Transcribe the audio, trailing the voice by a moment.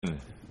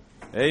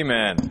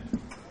Amen.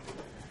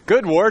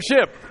 Good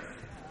worship.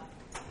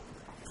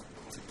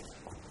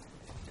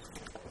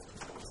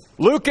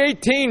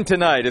 Luke18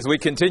 tonight as we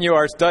continue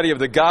our study of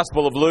the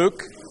Gospel of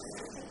Luke.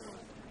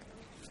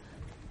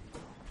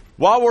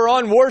 While we're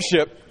on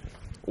worship,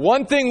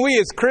 one thing we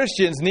as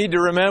Christians need to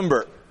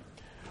remember.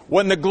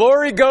 When the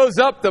glory goes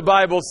up, the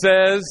Bible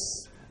says,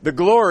 the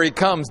glory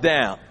comes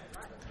down.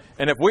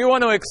 And if we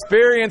want to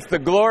experience the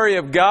glory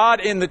of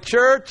God in the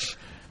church,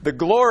 the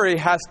glory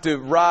has to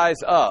rise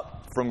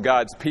up from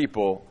God's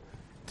people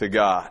to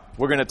God.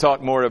 We're going to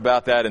talk more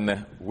about that in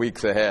the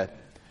weeks ahead.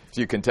 As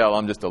you can tell,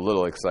 I'm just a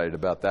little excited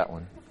about that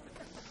one.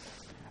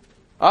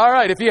 All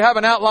right, if you have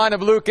an outline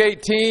of Luke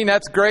 18,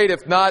 that's great.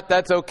 If not,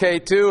 that's okay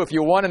too. If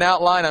you want an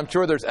outline, I'm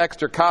sure there's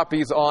extra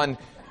copies on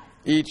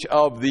each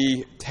of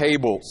the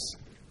tables.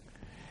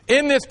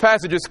 In this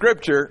passage of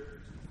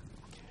Scripture,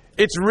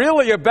 it's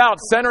really about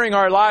centering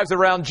our lives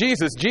around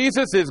Jesus.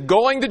 Jesus is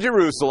going to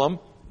Jerusalem.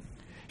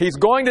 He's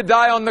going to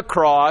die on the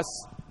cross.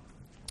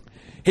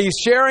 He's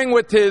sharing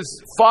with His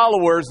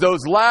followers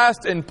those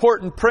last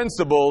important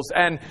principles.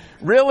 And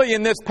really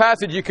in this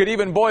passage, you could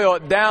even boil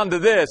it down to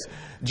this.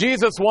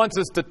 Jesus wants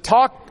us to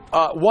talk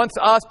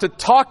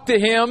to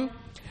Him.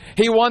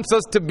 He wants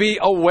us to be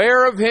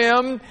aware of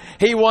Him.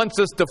 He wants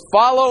us to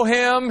follow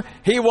Him.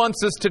 He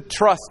wants us to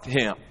trust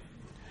Him.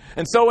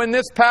 And so in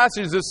this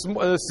passage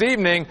this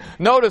evening,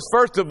 notice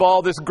first of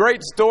all this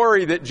great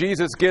story that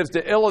Jesus gives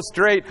to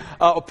illustrate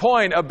a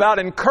point about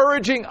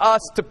encouraging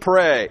us to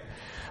pray.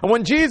 And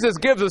when Jesus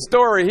gives a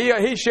story,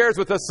 he shares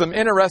with us some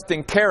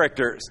interesting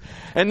characters.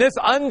 And this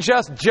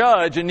unjust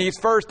judge in these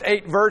first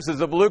 8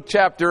 verses of Luke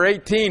chapter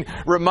 18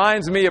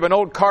 reminds me of an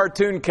old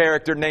cartoon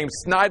character named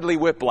Snidely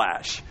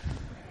Whiplash.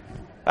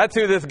 That's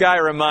who this guy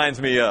reminds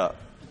me of.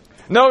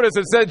 Notice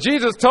it said,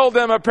 Jesus told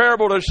them a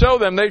parable to show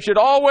them they should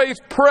always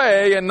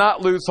pray and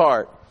not lose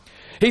heart.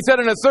 He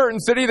said in a certain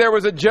city there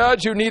was a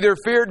judge who neither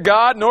feared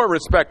God nor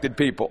respected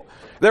people.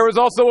 There was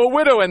also a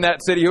widow in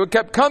that city who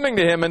kept coming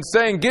to him and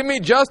saying, "Give me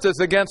justice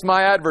against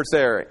my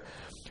adversary."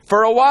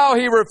 For a while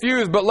he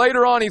refused, but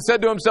later on he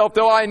said to himself,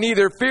 "Though I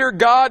neither fear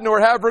God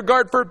nor have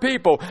regard for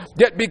people,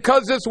 yet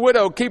because this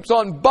widow keeps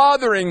on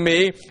bothering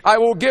me, I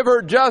will give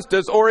her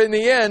justice, or in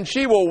the end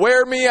she will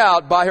wear me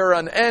out by her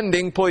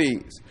unending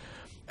pleas."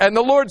 And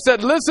the Lord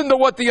said, "Listen to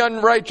what the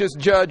unrighteous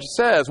judge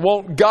says.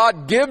 Won't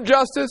God give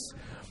justice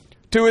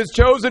to His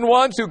chosen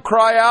ones who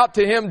cry out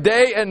to Him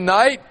day and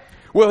night?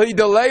 Will He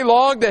delay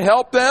long to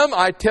help them?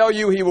 I tell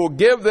you, He will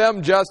give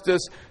them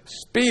justice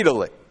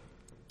speedily.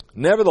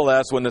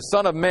 Nevertheless, when the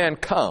Son of Man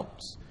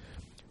comes,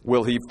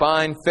 will He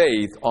find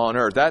faith on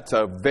earth?" That's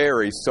a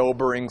very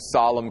sobering,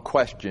 solemn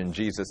question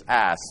Jesus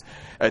asks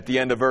at the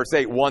end of verse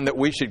 8, one that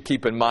we should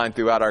keep in mind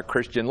throughout our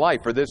Christian life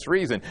for this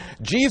reason.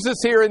 Jesus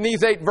here in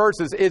these 8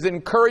 verses is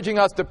encouraging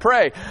us to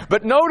pray.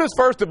 But notice,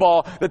 first of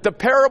all, that the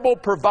parable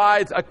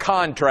provides a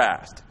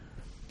contrast.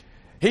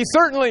 He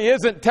certainly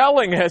isn't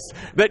telling us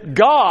that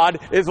God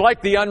is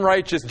like the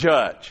unrighteous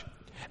judge.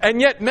 And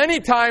yet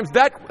many times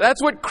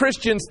that's what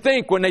Christians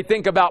think when they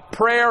think about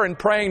prayer and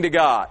praying to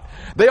God.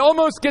 They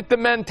almost get the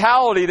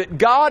mentality that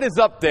God is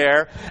up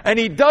there and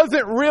He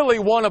doesn't really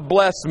want to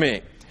bless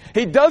me.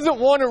 He doesn't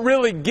want to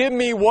really give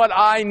me what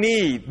I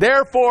need.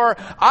 Therefore,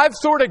 I've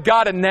sort of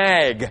got to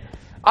nag.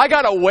 I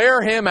got to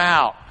wear Him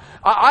out.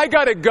 I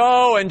got to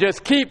go and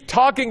just keep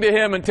talking to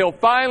Him until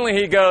finally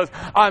He goes,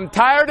 "I'm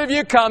tired of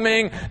you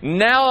coming.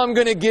 Now I'm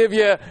going to give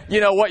you,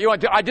 what you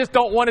want to. I just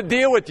don't want to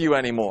deal with you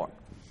anymore."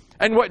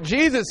 And what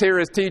Jesus here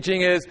is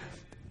teaching is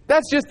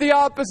that's just the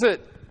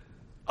opposite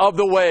of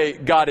the way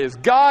God is.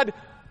 God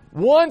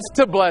wants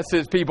to bless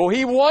His people.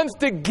 He wants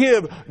to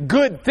give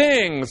good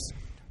things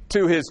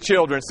to His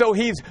children. So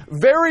He's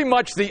very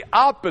much the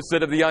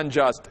opposite of the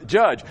unjust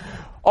judge.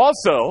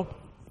 Also,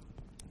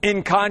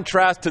 in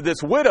contrast to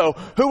this widow,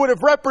 who would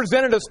have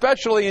represented,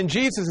 especially in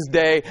Jesus'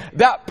 day,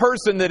 that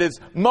person that is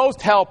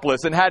most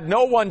helpless and had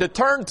no one to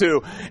turn to.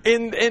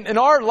 In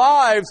our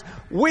lives,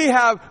 we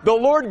have the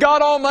Lord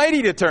God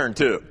Almighty to turn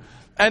to.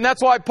 And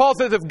that's why Paul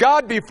says, if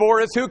God be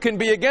for us, who can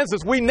be against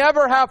us? We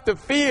never have to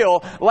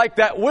feel like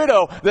that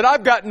widow, that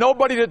I've got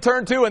nobody to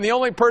turn to, and the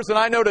only person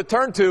I know to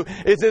turn to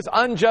is this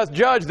unjust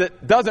judge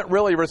that doesn't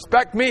really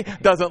respect me,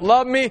 doesn't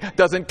love me,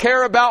 doesn't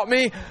care about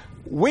me.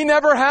 We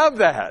never have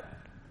that.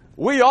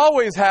 We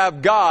always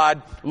have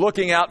God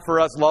looking out for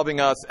us, loving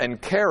us,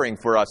 and caring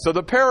for us. So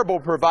the parable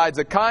provides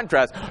a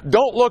contrast.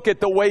 Don't look at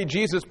the way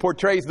Jesus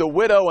portrays the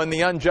widow and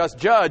the unjust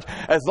judge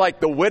as like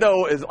the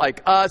widow is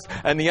like us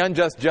and the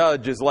unjust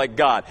judge is like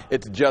God.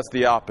 It's just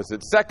the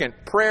opposite. Second,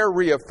 prayer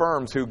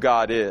reaffirms who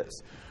God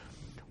is.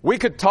 We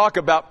could talk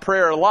about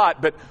prayer a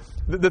lot, but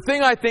the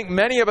thing I think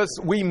many of us,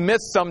 we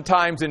miss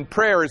sometimes in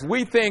prayer is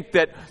we think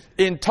that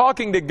in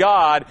talking to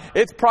God,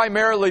 it's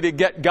primarily to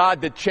get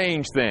God to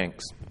change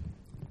things.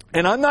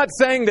 And I'm not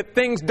saying that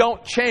things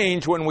don't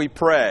change when we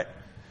pray.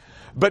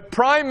 But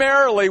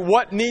primarily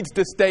what needs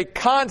to stay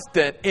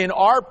constant in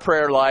our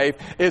prayer life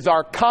is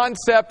our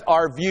concept,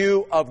 our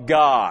view of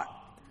God.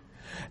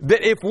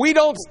 that if we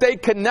don't stay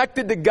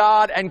connected to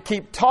God and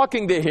keep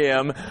talking to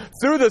Him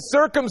through the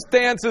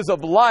circumstances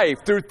of life,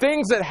 through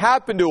things that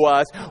happen to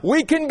us,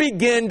 we can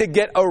begin to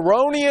get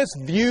erroneous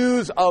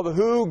views of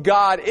who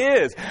God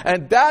is.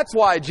 And that's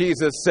why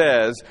Jesus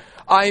says,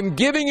 I'm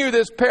giving you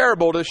this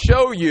parable to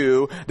show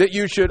you that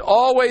you should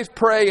always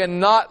pray and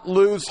not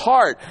lose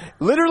heart.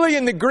 Literally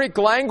in the Greek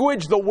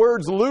language, the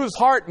words lose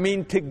heart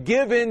mean to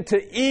give in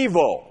to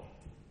evil.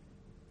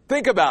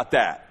 Think about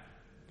that.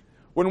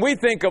 When we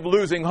think of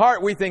losing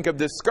heart, we think of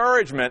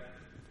discouragement.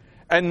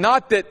 And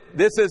not that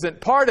this isn't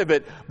part of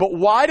it, but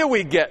why do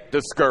we get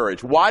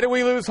discouraged? Why do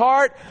we lose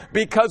heart?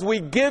 Because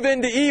we give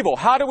in to evil.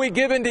 How do we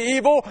give in to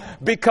evil?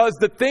 Because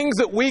the things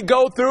that we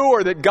go through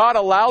or that God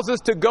allows us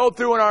to go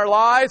through in our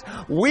lives,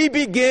 we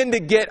begin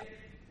to get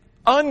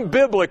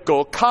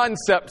unbiblical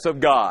concepts of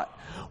God.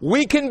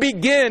 We can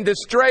begin to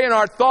stray in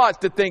our thoughts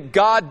to think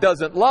God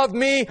doesn't love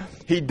me,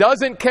 He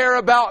doesn't care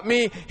about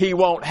me, He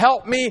won't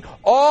help me,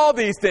 all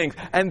these things.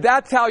 And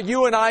that's how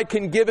you and I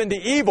can give into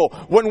evil.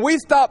 When we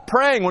stop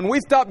praying, when we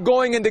stop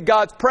going into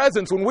God's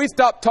presence, when we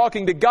stop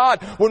talking to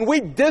God, when we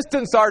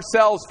distance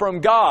ourselves from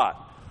God,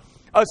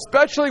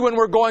 especially when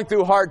we're going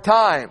through hard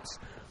times,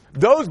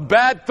 those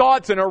bad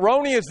thoughts and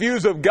erroneous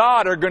views of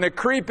God are going to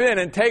creep in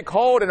and take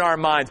hold in our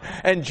minds.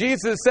 And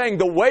Jesus is saying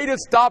the way to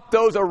stop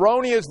those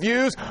erroneous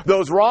views,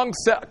 those wrong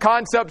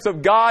concepts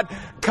of God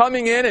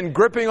coming in and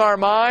gripping our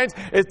minds,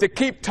 is to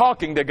keep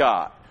talking to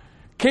God.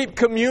 Keep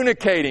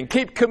communicating,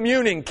 keep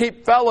communing,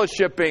 keep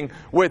fellowshipping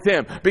with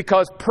Him.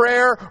 Because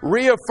prayer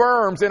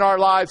reaffirms in our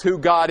lives who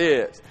God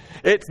is.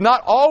 It's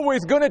not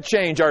always going to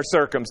change our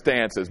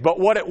circumstances, but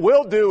what it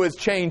will do is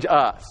change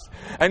us.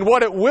 And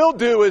what it will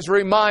do is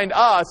remind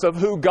us of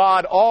who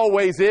God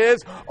always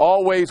is,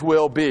 always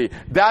will be.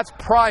 That's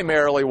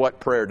primarily what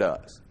prayer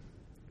does.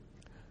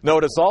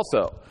 Notice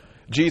also,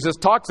 Jesus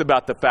talks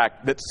about the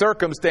fact that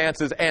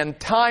circumstances and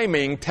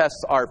timing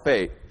tests our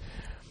faith.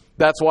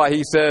 That's why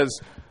He says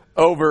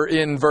over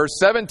in verse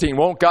 17,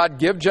 won't God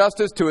give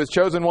justice to His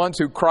chosen ones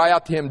who cry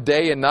out to Him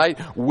day and night?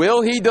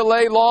 Will He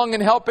delay long in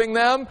helping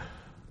them?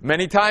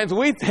 Many times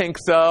we think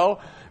so.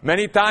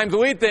 Many times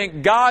we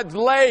think God's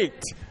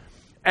late.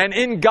 And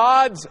in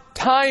God's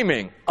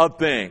timing of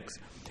things,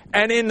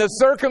 and in the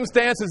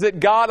circumstances that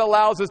God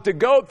allows us to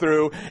go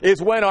through,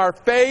 is when our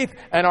faith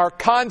and our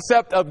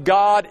concept of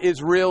God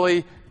is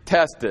really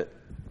tested.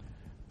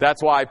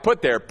 That's why I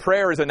put there,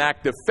 prayer is an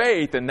act of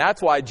faith, and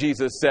that's why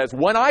Jesus says,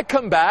 when I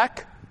come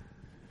back,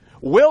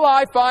 will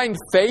I find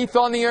faith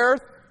on the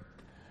earth?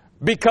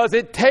 Because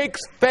it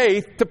takes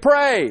faith to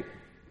pray.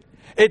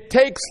 It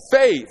takes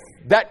faith,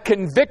 that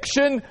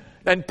conviction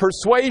and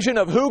persuasion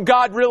of who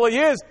God really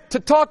is, to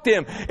talk to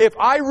Him. If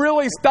I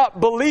really stop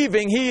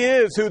believing He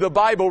is who the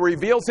Bible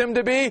reveals Him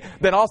to be,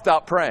 then I'll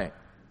stop praying.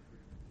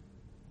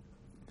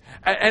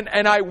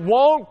 And I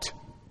won't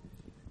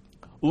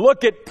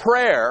look at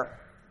prayer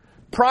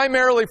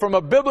primarily from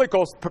a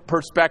biblical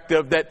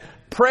perspective, that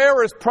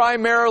prayer is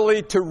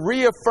primarily to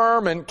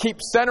reaffirm and keep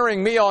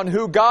centering me on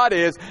who God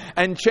is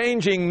and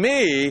changing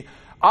me.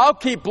 I'll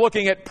keep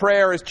looking at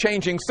prayer as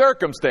changing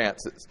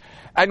circumstances.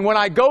 And when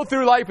I go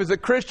through life as a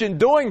Christian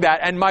doing that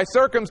and my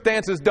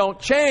circumstances don't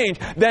change,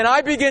 then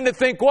I begin to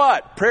think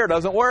what? Prayer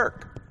doesn't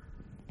work.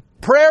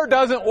 Prayer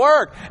doesn't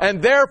work.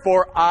 And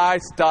therefore, I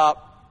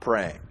stop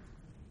praying.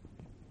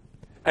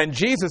 And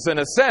Jesus, in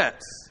a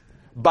sense,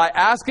 by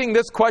asking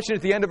this question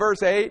at the end of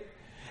verse 8,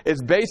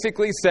 is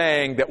basically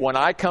saying that when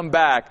I come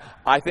back,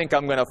 I think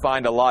I'm going to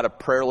find a lot of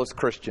prayerless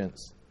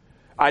Christians.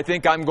 I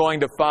think I'm going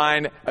to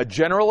find a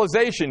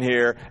generalization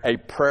here, a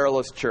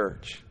prayerless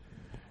church.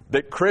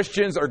 That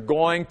Christians are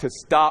going to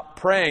stop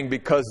praying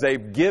because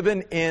they've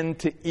given in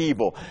to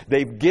evil.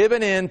 They've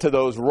given in to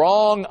those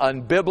wrong,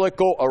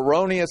 unbiblical,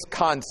 erroneous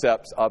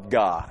concepts of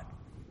God.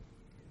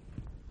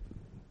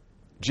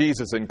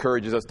 Jesus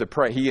encourages us to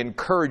pray. He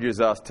encourages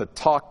us to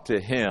talk to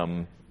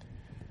Him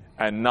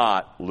and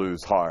not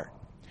lose heart.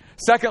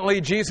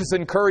 Secondly, Jesus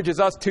encourages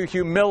us to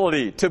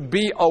humility, to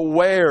be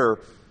aware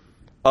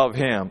of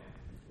Him.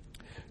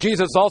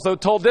 Jesus also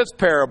told this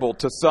parable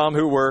to some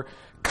who were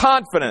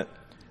confident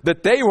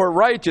that they were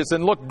righteous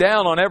and looked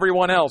down on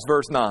everyone else.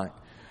 Verse 9.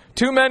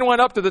 2 men went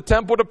up to the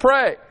temple to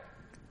pray.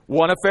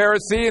 One a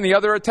Pharisee and the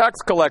other a tax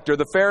collector.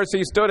 The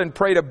Pharisee stood and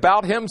prayed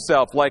about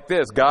himself like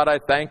this: God, I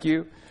thank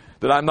you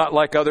that I'm not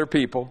like other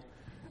people,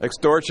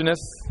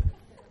 extortionists,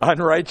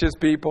 unrighteous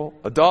people,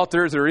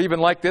 adulterers, or even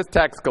like this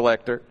tax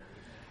collector.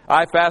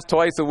 I fast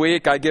twice a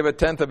week. I give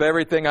 1/10 of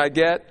everything I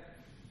get.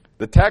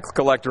 The tax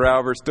collector,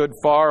 however, stood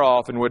far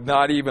off and would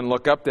not even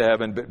look up to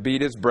heaven, but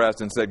beat his breast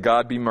and said,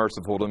 God, be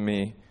merciful to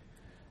me,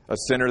 a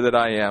sinner that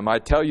I am. I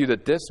tell you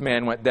that this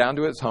man went down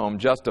to his home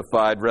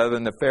justified rather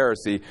than the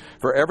Pharisee.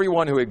 For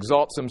everyone who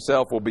exalts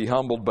himself will be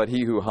humbled, but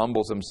he who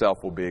humbles himself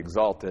will be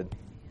exalted.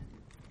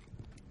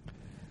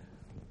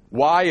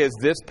 Why is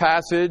this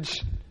passage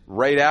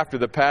right after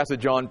the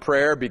passage on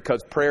prayer?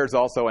 Because prayer is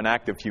also an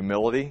act of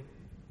humility.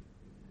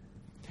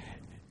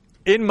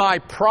 In my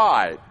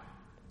pride,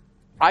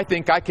 I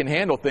think I can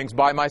handle things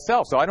by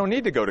myself, so I don't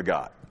need to go to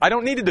God. I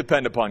don't need to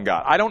depend upon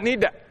God. I don't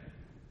need that.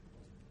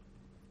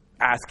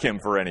 ask Him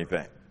for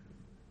anything.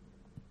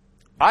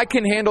 I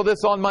can handle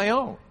this on my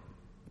own.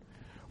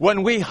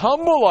 When we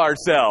humble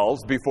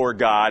ourselves before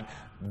God,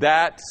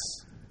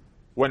 that's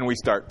when we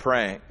start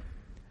praying.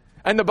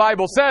 And the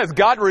Bible says,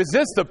 God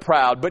resists the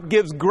proud, but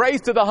gives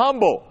grace to the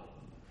humble.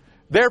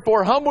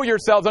 Therefore, humble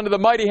yourselves under the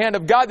mighty hand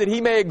of God, that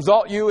He may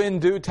exalt you in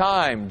due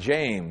time.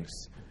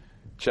 James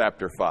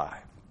chapter 5.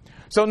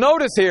 So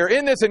notice here,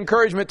 in this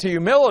encouragement to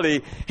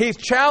humility, He's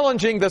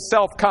challenging the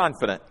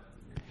self-confident.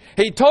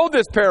 He told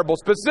this parable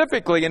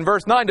specifically in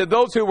verse 9 to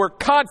those who were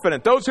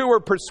confident, those who were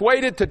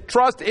persuaded to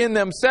trust in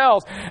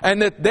themselves,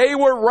 and that they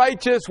were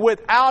righteous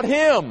without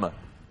Him.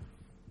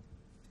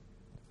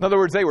 In other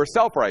words, they were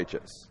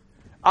self-righteous.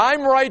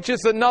 I'm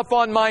righteous enough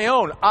on my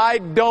own. I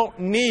don't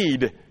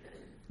need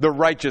the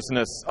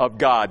righteousness of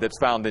God that's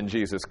found in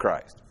Jesus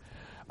Christ.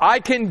 I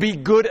can be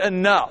good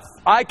enough.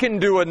 I can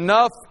do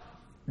enough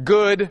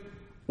good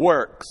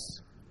works.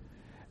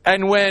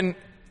 And when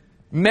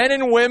men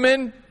and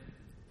women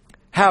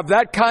have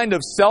that kind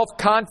of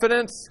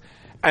self-confidence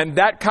and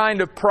that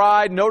kind of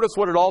pride, notice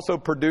what it also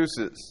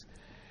produces.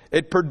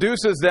 It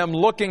produces them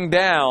looking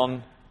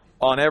down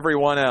on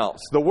everyone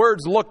else. The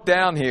words "look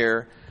down"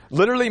 here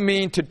literally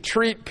mean to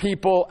treat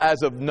people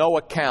as of no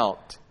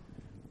account.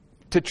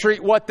 To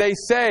treat what they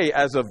say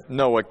as of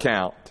no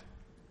account.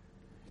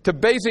 To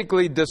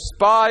basically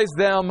despise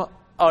them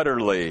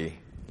utterly.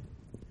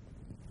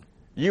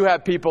 You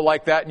have people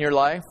like that in your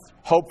life.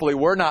 Hopefully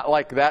we're not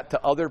like that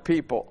to other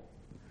people.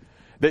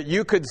 That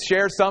you could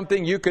share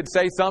something, you could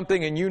say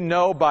something, and you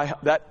know by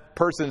that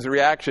person's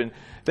reaction,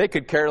 they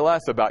could care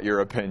less about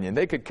your opinion.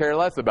 They could care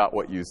less about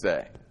what you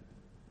say.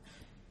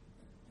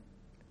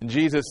 And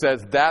Jesus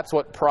says that's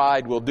what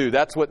pride will do.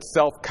 That's what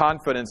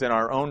self-confidence in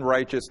our own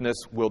righteousness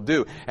will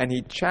do. And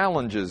He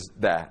challenges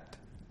that.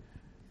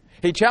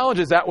 He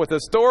challenges that with a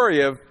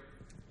story of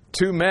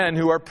two men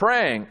who are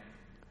praying.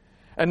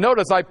 And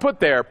notice I put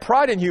there,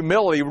 pride and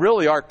humility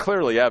really are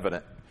clearly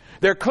evident.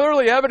 They're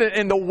clearly evident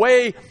in the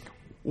way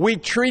we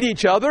treat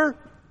each other.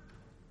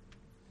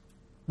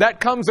 That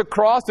comes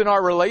across in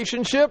our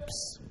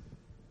relationships.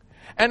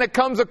 And it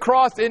comes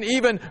across in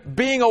even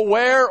being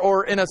aware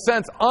or, in a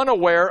sense,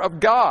 unaware of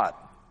God.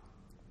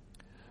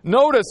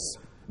 Notice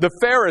the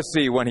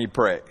Pharisee when he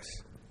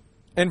prays.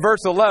 In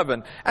verse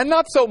 11, and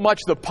not so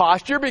much the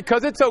posture,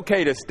 because it's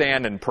okay to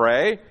stand and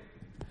pray,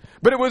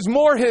 but it was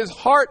more his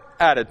heart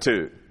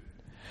attitude.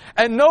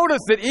 And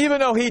notice that even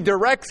though he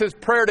directs his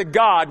prayer to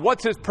God,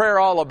 what's his prayer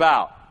all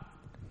about?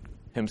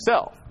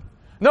 Himself.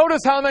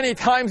 Notice how many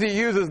times he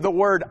uses the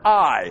word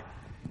 "I"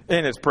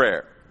 in his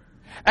prayer.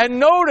 And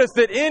notice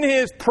that in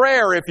his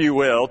prayer, if you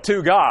will,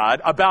 to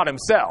God about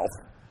himself,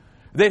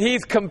 that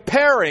he's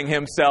comparing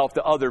himself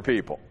to other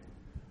people.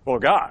 Well,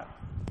 God,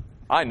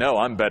 I know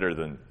I'm better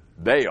than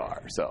they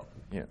are, so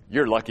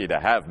you're lucky to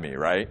have me,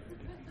 right?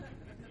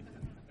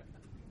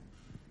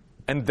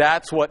 And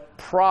that's what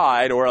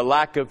pride or a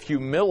lack of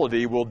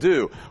humility will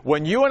do.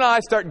 When you and I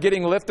start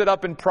getting lifted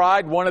up in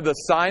pride, one of the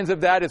signs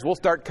of that is we'll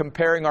start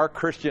comparing our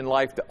Christian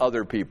life to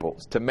other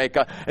people's.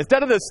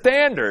 Instead of the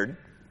standard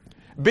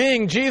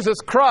being Jesus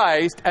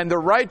Christ and the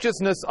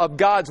righteousness of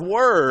God's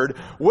Word,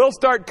 we'll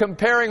start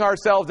comparing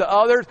ourselves to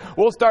others.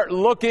 We'll start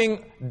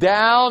looking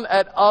down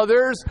at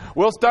others.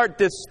 We'll start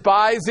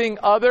despising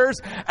others.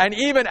 And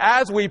even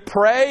as we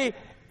pray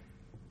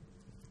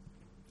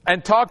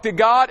and talk to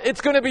God,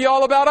 it's going to be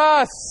all about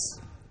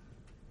us.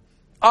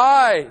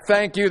 I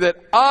thank you that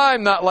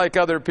I'm not like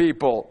other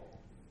people.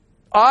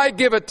 I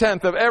give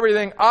 1/10 of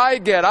everything I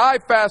get. I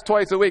fast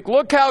twice a week.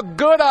 Look how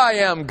good I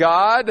am,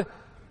 God.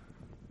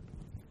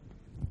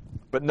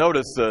 But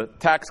notice the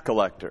tax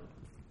collector.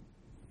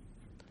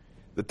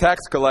 The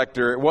tax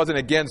collector, it wasn't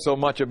again so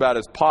much about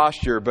his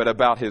posture, but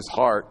about his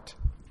heart.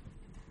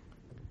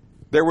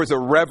 There was a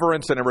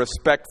reverence and a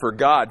respect for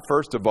God,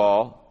 first of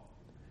all.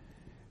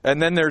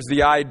 And then there's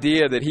the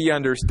idea that he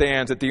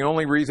understands that the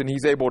only reason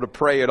he's able to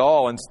pray at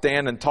all and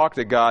stand and talk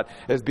to God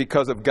is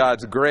because of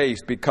God's grace,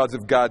 because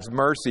of God's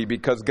mercy,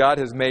 because God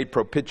has made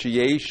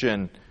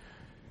propitiation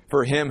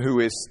for him who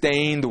is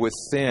stained with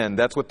sin.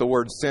 That's what the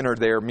word sinner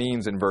there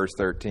means in verse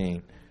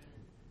 13.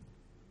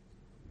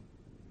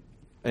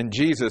 And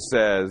Jesus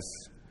says,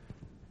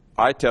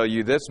 I tell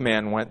you, this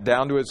man went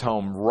down to his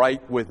home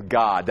right with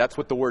God. That's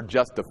what the word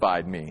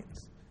justified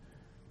means.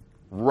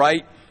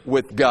 Right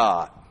with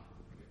God.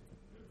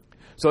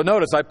 So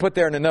notice, I put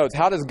there in the notes,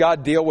 how does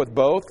God deal with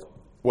both?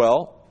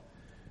 Well,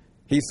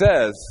 he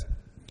says,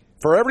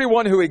 for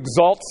everyone who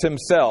exalts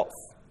himself,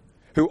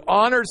 who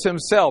honors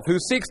himself, who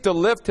seeks to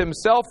lift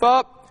himself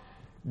up,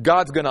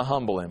 God's going to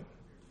humble him.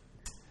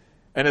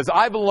 And as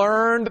I've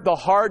learned the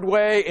hard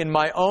way in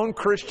my own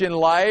Christian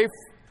life,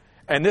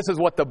 and this is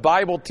what the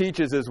Bible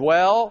teaches as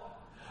well,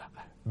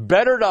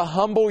 better to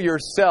humble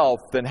yourself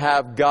than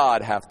have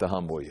God have to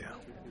humble you.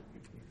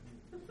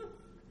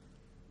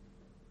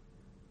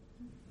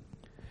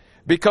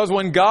 Because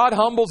when God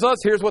humbles us,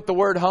 here's what the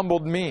word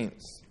humbled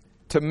means.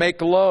 To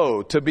make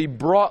low, to be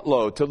brought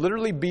low, to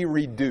literally be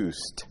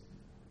reduced.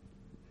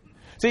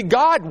 See,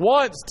 God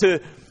wants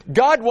to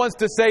God wants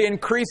to say,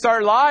 increase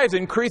our lives,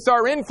 increase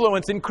our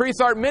influence, increase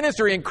our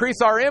ministry,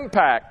 increase our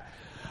impact.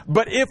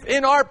 But if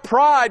in our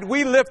pride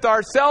we lift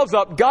ourselves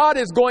up, God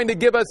is going to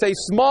give us a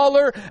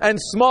smaller and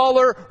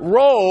smaller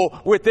role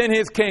within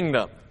His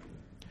kingdom.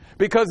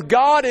 Because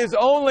God is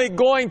only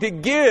going to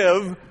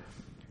give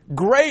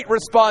great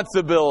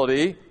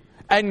responsibility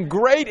and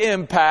great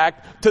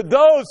impact to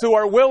those who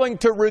are willing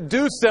to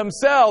reduce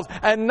themselves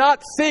and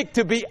not seek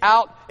to be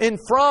out in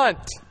front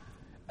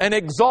and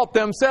exalt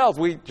themselves.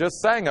 We just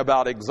sang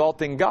about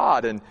exalting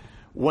God. And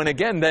when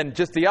again, then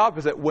just the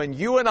opposite. When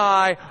you and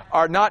I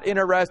are not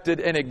interested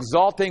in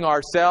exalting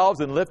ourselves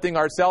and lifting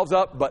ourselves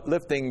up, but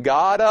lifting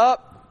God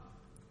up,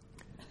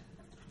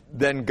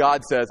 then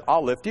God says,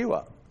 I'll lift you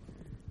up.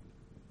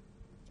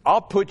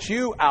 I'll put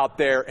you out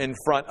there in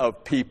front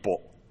of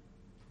people.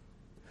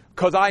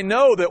 Because I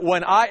know that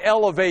when I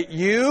elevate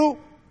you,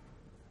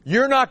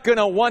 you're not going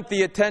to want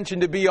the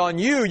attention to be on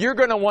you. You're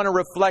going to want to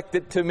reflect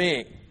it to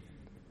me.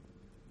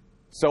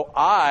 So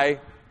I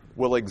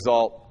will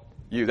exalt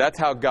you. That's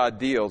how God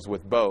deals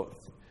with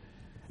both.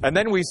 And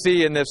then we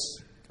see in this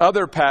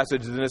other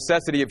passage the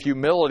necessity of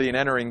humility in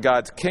entering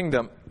God's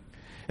kingdom.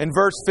 In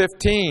verse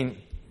 15,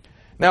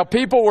 now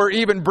people were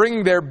even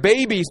bringing their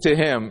babies to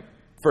Him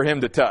for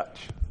Him to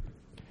touch.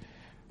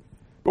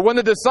 But when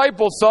the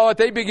disciples saw it,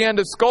 they began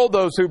to scold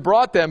those who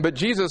brought them. But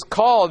Jesus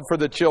called for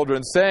the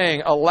children,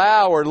 saying,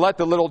 allow or let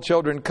the little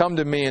children come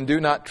to me, and do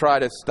not try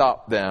to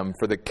stop them,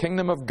 for the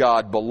kingdom of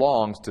God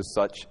belongs to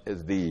such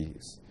as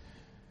these.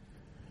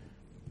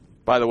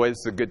 By the way, this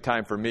is a good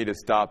time for me to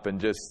stop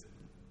and just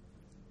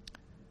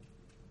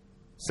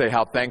say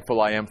how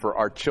thankful I am for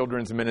our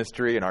children's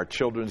ministry and our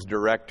children's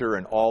director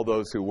and all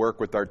those who work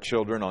with our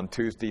children on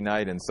Tuesday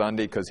night and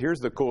Sunday. Because here's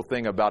the cool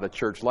thing about a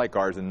church like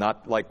ours, and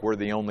not like we're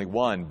the only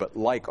one, but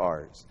like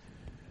ours.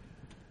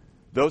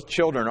 Those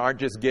children aren't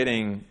just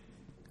getting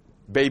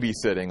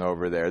babysitting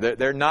over there.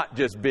 They're not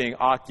just being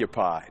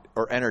occupied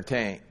or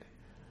entertained.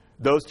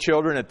 Those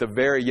children at the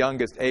very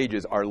youngest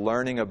ages are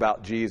learning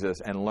about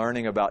Jesus and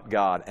learning about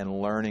God and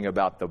learning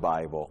about the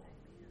Bible.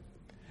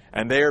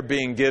 And they are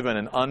being given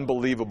an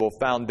unbelievable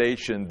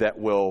foundation that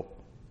will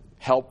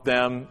help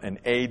them and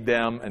aid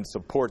them and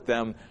support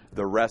them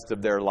the rest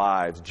of their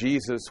lives.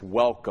 Jesus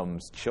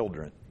welcomes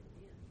children.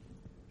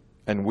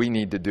 And we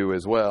need to do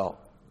as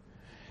well.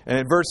 And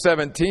in verse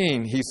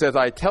 17, He says,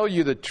 I tell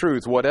you the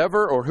truth,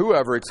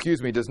 whoever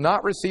does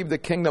not receive the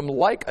kingdom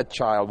like a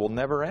child will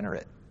never enter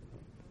it.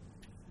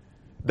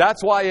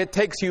 That's why it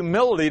takes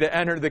humility to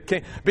enter the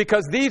kingdom.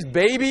 Because these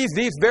babies,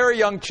 these very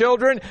young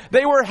children,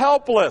 they were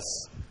helpless.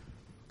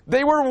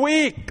 They were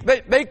weak.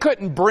 They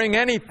couldn't bring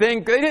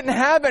anything. They didn't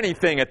have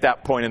anything at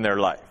that point in their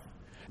life.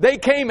 They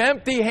came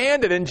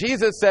empty-handed. And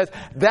Jesus says,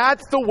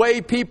 that's the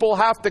way people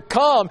have to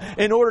come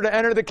in order to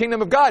enter the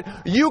kingdom of God.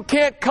 You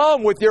can't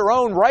come with your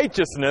own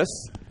righteousness,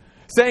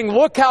 saying,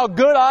 look how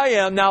good I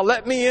am, now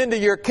let me into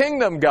your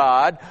kingdom,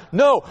 God.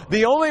 No,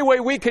 the only way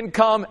we can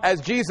come,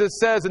 as Jesus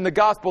says in the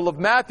Gospel of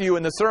Matthew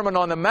in the Sermon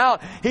on the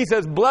Mount, He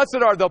says, blessed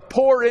are the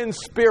poor in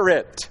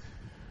spirit.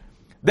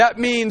 That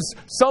means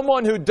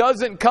someone who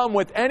doesn't come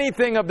with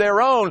anything of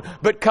their own,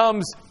 but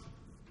comes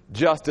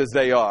just as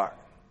they are.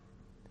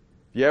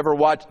 You ever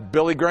watched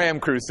Billy Graham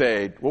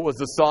Crusade? What was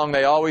the song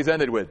they always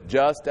ended with?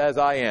 Just as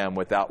I am,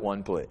 without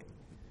one plea.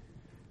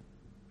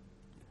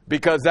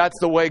 Because that's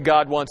the way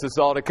God wants us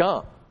all to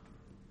come.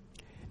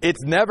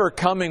 It's never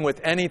coming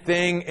with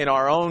anything in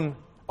our own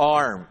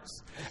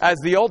arms. As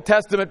the Old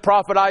Testament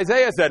prophet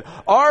Isaiah said,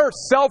 our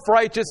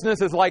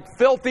self-righteousness is like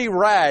filthy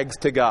rags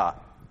to God.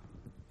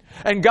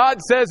 And God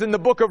says in the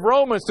book of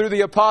Romans through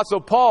the Apostle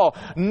Paul,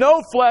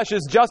 no flesh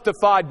is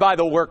justified by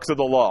the works of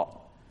the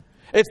law.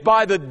 It's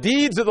by the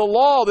deeds of the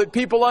law that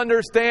people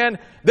understand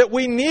that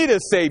we need a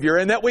Savior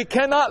and that we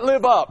cannot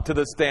live up to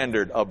the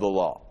standard of the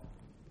law.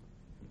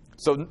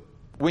 So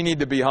we need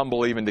to be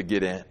humble even to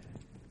get in.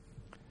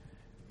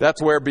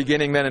 That's where,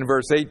 beginning then in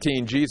verse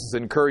 18, Jesus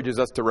encourages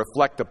us to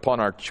reflect upon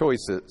our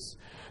choices.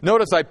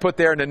 Notice I put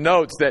there in the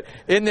notes that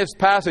in this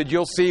passage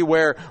you'll see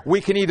where we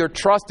can either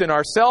trust in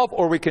ourselves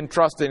or we can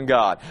trust in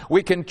God.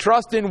 We can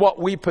trust in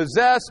what we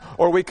possess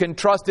or we can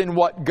trust in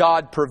what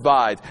God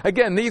provides.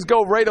 Again, these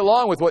go right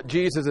along with what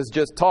Jesus has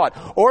just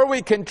taught. Or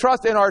we can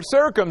trust in our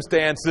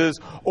circumstances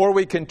or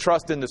we can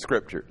trust in the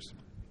Scriptures.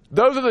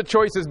 Those are the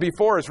choices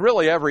before us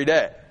really every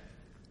day.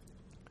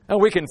 And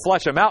we can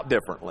flesh them out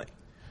differently.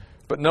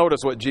 But notice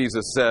what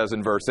Jesus says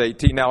in verse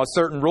 18. Now a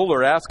certain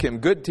ruler asked Him,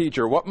 good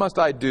teacher, what must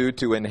I do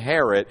to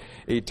inherit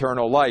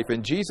eternal life?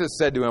 And Jesus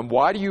said to him,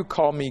 why do you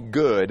call me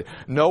good?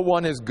 No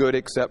one is good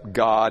except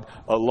God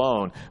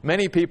alone.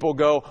 Many people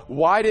go,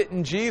 why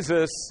didn't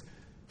Jesus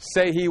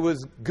say He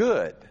was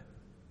good?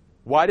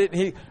 Why didn't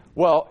He?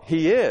 Well,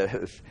 He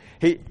is.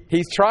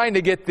 He's trying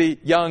to get the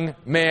young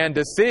man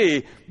to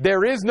see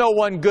there is no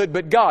one good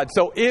but God.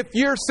 So if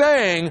you're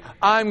saying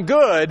I'm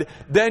good,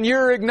 then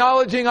you're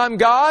acknowledging I'm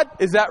God?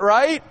 Is that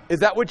right? Is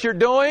that what you're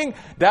doing?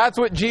 That's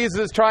what Jesus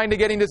is trying to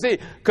get him to see.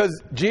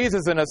 Because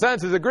Jesus, in a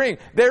sense, is agreeing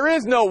there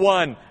is no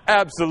one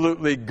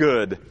absolutely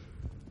good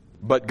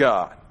but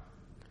God.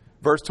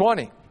 Verse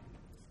 20.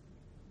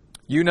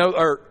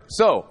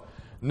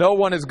 No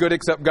one is good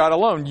except God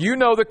alone. You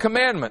know the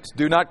commandments.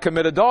 Do not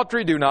commit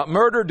adultery, do not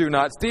murder, do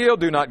not steal,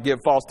 do not give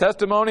false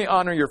testimony,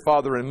 honor your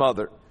father and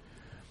mother.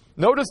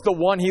 Notice the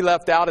one he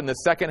left out in the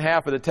second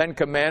half of the 10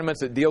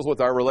 Commandments that deals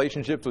with our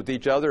relationships with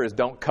each other is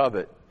don't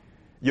covet.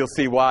 You'll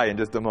see why in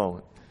just a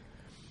moment.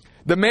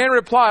 The man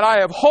replied,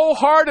 I have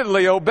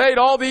wholeheartedly obeyed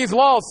all these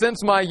laws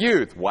since my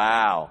youth.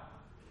 Wow.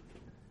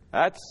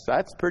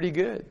 That's pretty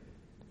good.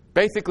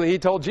 Basically, he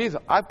told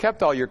Jesus, I've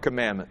kept all your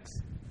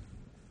commandments.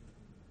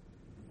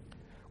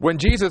 When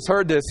Jesus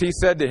heard this, he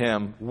said to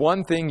him,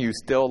 one thing you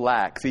still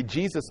lack. See,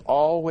 Jesus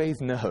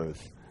always knows.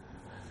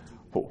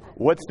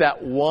 What's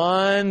that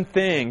one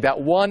thing,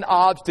 that one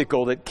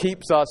obstacle that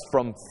keeps us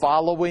from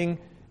following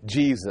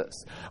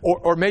Jesus?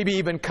 Or maybe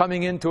even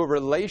coming into a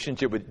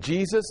relationship with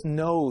Jesus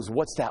knows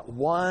what's that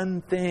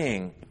one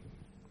thing.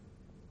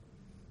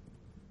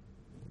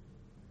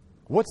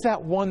 What's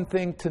that one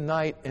thing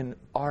tonight in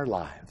our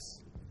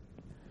lives?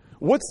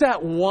 What's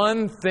that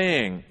one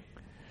thing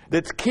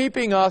that's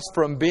keeping us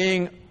from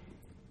being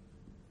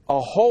a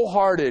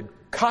wholehearted,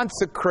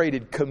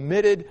 consecrated,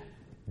 committed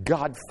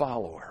God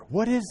follower?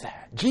 What is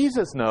that?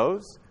 Jesus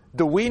knows.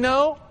 Do we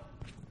know?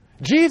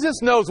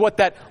 Jesus knows what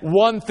that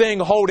one thing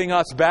holding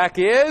us back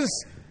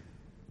is.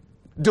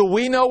 Do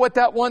we know what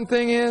that one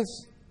thing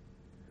is?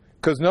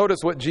 Because notice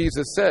what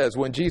Jesus says.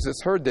 When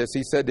Jesus heard this,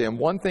 he said to him,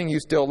 one thing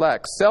you still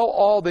lack. Sell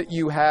all that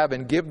you have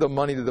and give the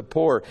money to the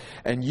poor,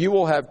 and you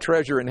will have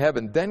treasure in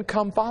heaven. Then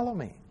come follow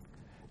me.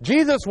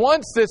 Jesus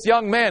wants this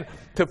young man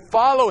to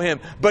follow him,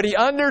 but he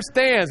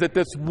understands that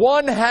this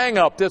one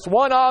hang-up, this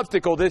one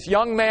obstacle this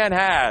young man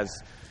has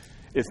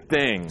is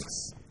things.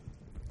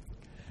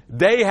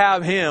 They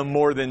have him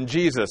more than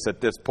Jesus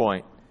at this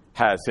point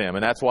has him.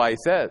 And that's why he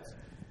says,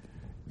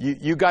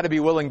 you got to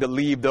be willing to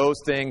leave those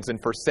things and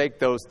forsake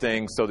those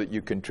things so that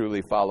you can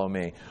truly follow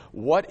me.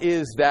 What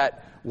is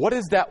that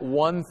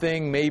one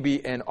thing maybe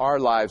in our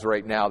lives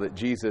right now that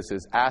Jesus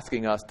is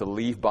asking us to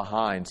leave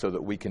behind so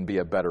that we can be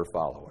a better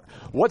follower?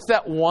 What's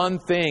that one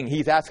thing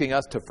he's asking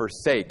us to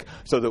forsake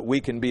so that we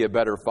can be a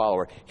better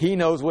follower? He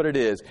knows what it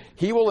is.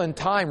 He will in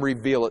time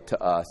reveal it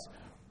to us.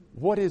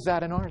 What is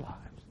that in our lives?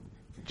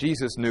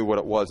 Jesus knew what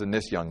it was in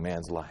this young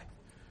man's life.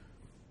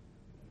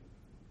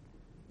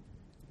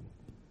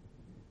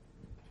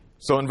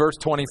 So in verse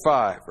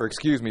 23,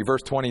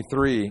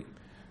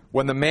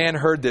 when the man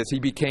heard this, he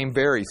became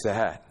very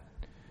sad,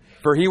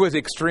 for he was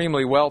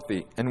extremely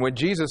wealthy. And when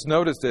Jesus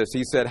noticed this,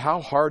 he said,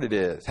 how hard it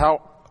is,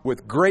 how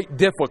with great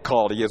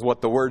difficulty is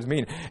what the words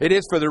mean. It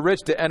is for the rich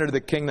to enter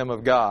the kingdom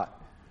of God.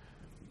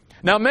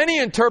 Now, many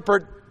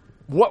interpret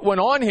what went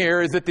on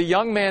here is that the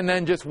young man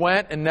then just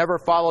went and never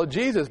followed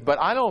Jesus. But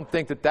I don't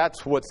think that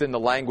that's what's in the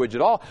language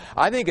at all.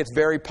 I think it's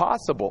very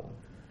possible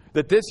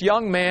that this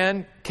young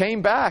man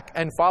came back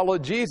and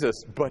followed Jesus,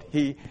 but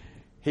he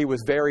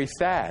was very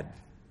sad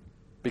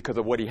because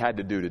of what he had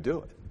to do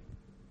it.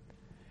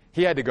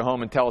 He had to go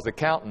home and tell his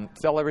accountant,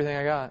 sell everything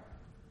I got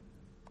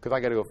because I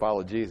got to go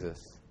follow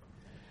Jesus.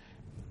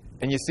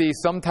 And you see,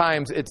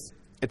 sometimes it's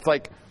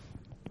like,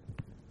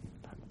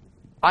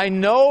 I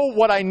know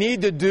what I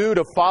need to do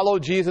to follow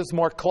Jesus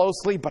more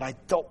closely, but I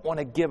don't want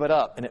to give it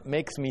up, and it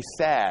makes me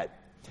sad.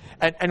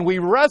 And we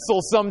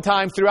wrestle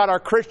sometimes throughout our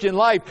Christian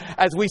life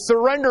as we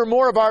surrender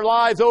more of our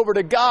lives over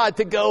to God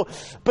to go,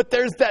 but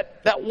there's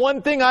that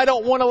one thing I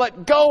don't want to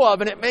let go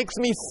of, and it makes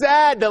me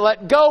sad to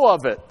let go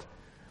of it.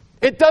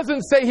 It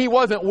doesn't say he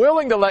wasn't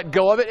willing to let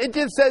go of it. It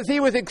just says he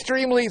was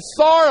extremely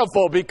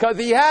sorrowful because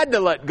he had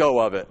to let go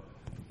of it.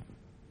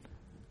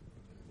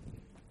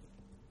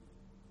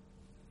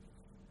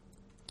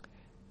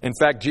 In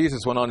fact,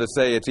 Jesus went on to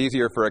say it's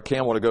easier for a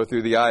camel to go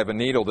through the eye of a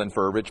needle than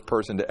for a rich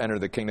person to enter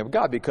the kingdom of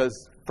God,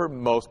 because for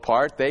most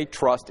part, they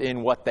trust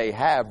in what they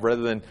have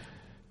rather than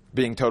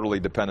being totally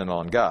dependent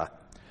on God.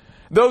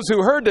 Those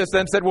who heard this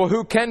then said, well,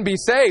 who can be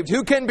saved?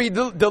 Who can be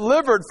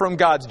delivered from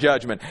God's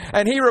judgment?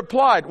 And he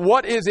replied,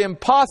 what is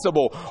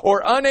impossible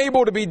or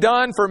unable to be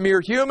done for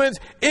mere humans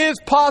is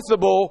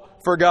possible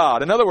for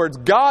God. In other words,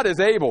 God is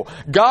able.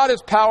 God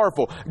is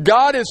powerful.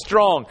 God is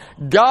strong.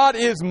 God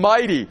is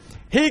mighty.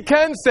 He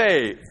can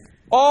save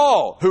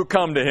all who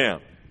come to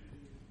him.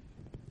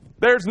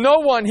 There's no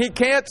one he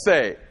can't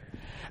save.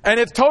 And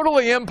it's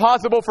totally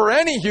impossible for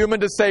any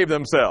human to save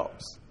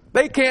themselves.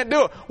 They can't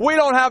do it. We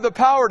don't have the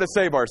power to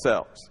save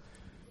ourselves.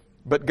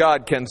 But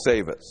God can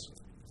save us.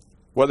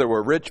 Whether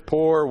we're rich,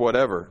 poor,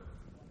 whatever.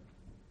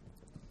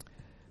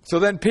 So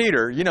then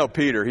Peter,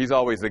 he's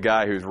always the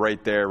guy who's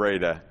right there ready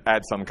to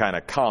add some kind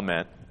of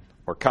comment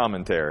or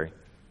commentary.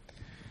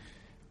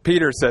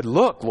 Peter said,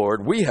 look,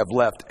 Lord, we have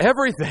left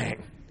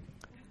everything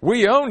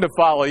we own to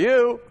follow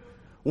you.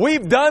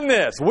 We've done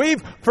this.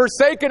 We've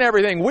forsaken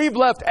everything. We've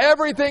left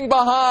everything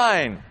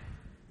behind.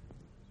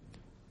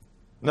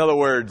 In other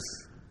words,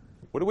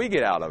 what do we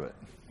get out of it?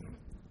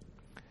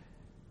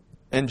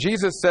 And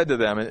Jesus said to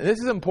them, and this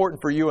is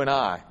important for you and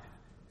I,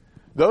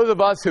 those of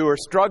us who are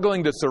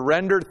struggling to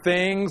surrender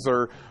things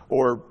or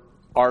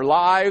our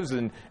lives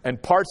and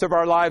parts of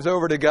our lives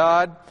over to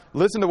God,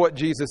 listen to what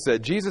Jesus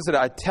said. Jesus said,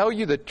 I tell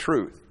you the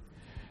truth.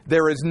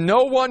 There is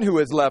no one who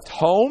has left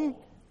home,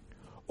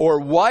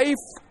 or wife,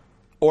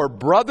 or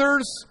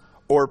brothers,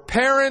 or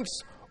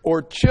parents,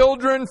 or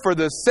children for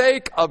the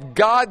sake of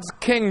God's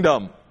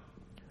kingdom,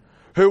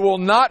 who will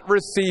not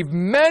receive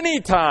many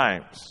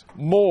times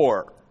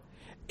more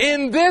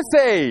in this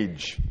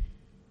age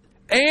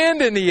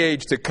and in the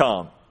age to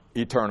come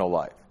eternal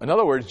life. In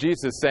other words,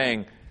 Jesus is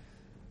saying,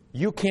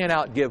 you can't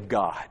outgive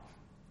God.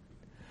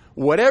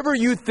 Whatever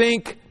you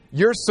think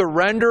you're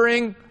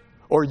surrendering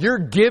or you're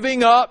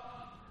giving up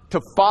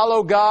to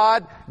follow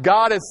God,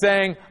 God is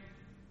saying,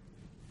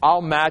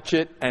 I'll match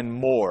it and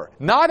more.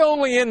 Not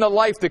only in the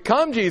life to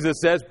come, Jesus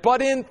says,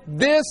 but in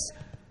this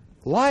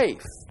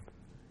life.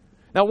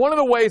 Now, one of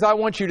the ways I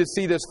want you to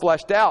see this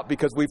fleshed out,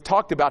 because we've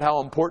talked about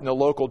how important the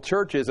local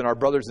church is and our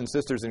brothers and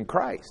sisters in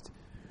Christ.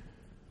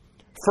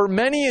 For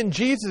many in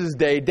Jesus'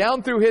 day,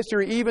 down through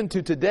history, even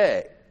to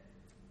today,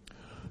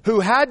 who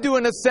had to,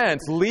 in a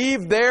sense,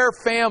 leave their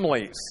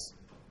families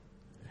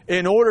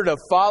in order to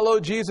follow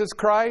Jesus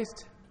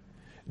Christ,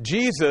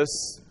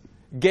 Jesus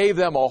gave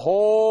them a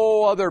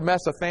whole other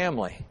mess of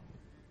family.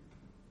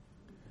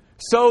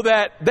 So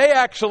that they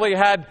actually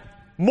had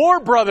more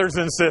brothers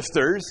and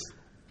sisters,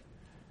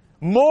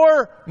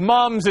 more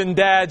moms and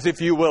dads, if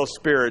you will,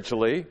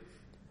 spiritually,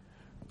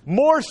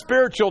 more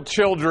spiritual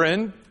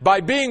children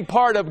by being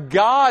part of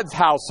God's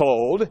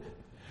household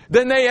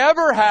than they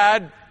ever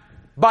had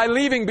by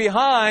leaving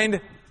behind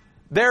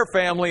their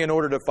family in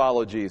order to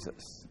follow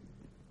Jesus.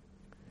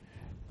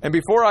 And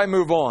before I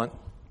move on,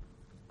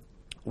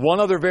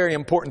 one other very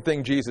important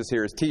thing Jesus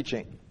here is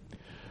teaching.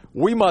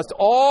 We must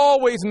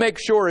always make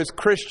sure as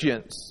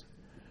Christians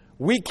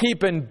we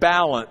keep in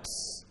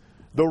balance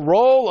the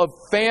role of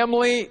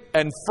family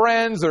and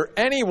friends or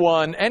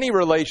anyone, any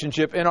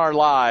relationship in our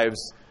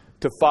lives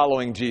to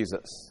following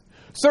Jesus.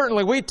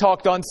 Certainly we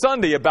talked on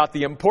Sunday about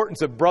the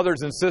importance of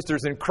brothers and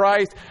sisters in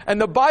Christ,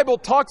 and the Bible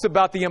talks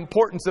about the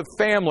importance of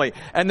family,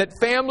 and that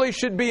family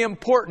should be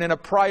important and a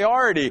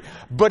priority,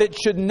 but it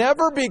should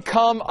never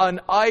become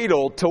an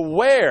idol to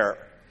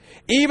where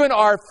even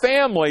our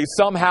family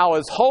somehow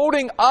is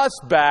holding us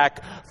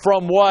back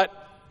from what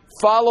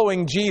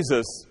following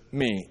Jesus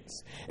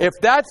means. If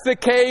that's the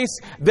case,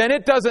 then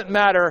it doesn't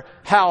matter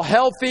how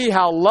healthy,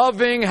 how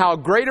loving, how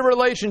great a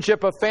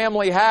relationship a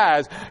family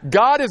has.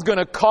 God is going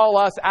to call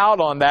us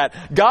out on that.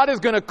 God is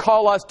going to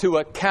call us to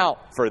account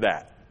for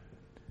that.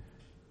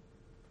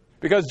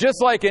 Because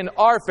just like in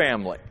our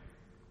family,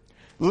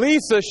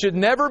 Lisa should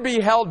never be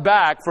held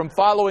back from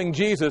following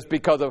Jesus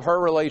because of her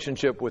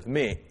relationship with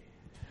me.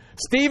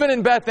 Stephen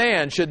and Beth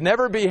Ann should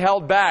never be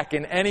held back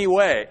in any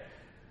way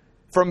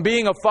from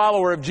being a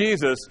follower of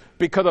Jesus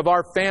because of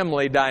our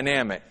family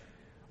dynamic.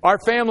 Our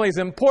family is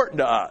important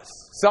to us.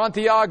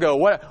 Santiago,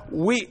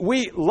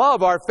 we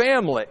love our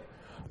family.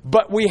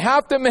 But we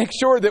have to make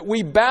sure that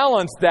we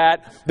balance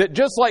that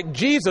just like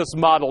Jesus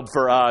modeled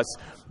for us,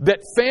 that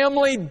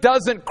family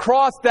doesn't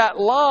cross that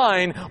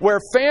line where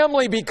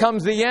family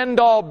becomes the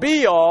end-all,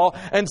 be-all,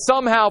 and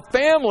somehow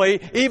family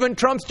even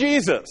trumps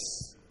Jesus.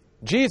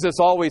 Jesus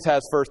always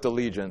has first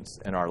allegiance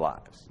in our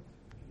lives.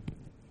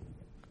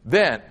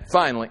 Then,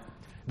 finally,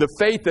 the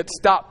faith that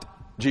stopped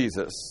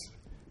Jesus,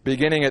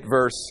 beginning at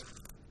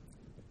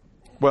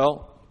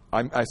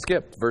I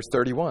skipped verse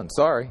 31.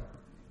 Sorry.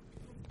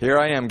 Here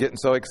I am getting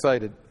so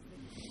excited.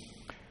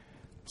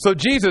 So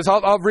Jesus,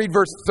 I'll read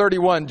verse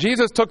 31.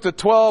 Jesus took the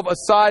 12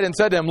 aside and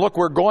said to them, look,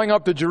 we're going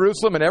up to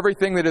Jerusalem, and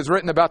everything that is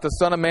written about the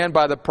Son of Man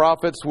by the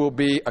prophets will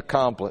be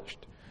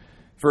accomplished.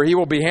 For he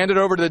will be handed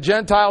over to the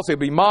Gentiles. He'll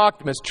be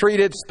mocked,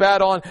 mistreated,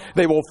 spat on.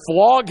 They will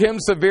flog him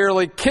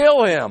severely,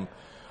 kill him.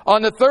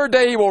 On the third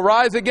day he will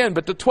rise again.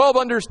 But the 12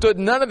 understood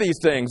none of these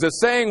things. The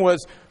saying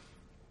was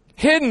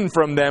hidden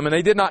from them, and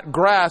they did not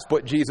grasp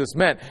what Jesus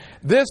meant.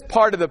 This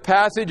part of the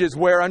passage is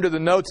where under the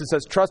notes it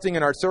says trusting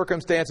in our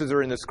circumstances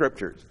or in the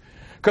Scriptures.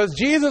 Because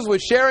Jesus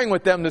was sharing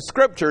with them the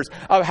Scriptures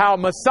of how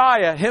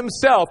Messiah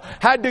himself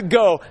had to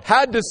go,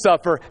 had to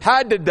suffer,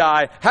 had to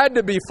die, had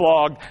to be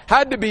flogged,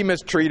 had to be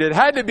mistreated,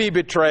 had to be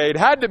betrayed,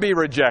 had to be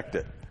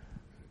rejected.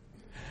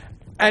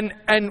 And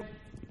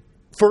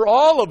for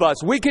all of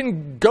us, we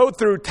can go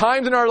through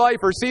times in our life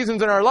or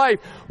seasons in our life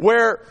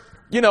where,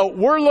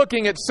 we're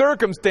looking at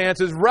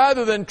circumstances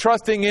rather than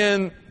trusting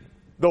in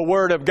the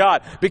Word of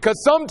God.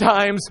 Because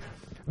sometimes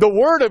the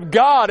Word of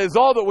God is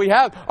all that we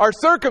have. Our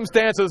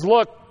circumstances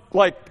look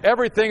like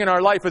everything in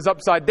our life is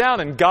upside down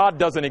and God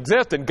doesn't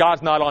exist and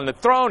God's not on the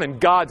throne and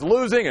God's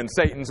losing and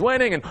Satan's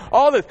winning and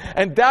all this.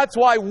 And that's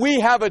why we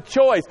have a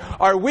choice.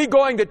 Are we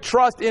going to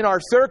trust in our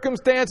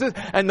circumstances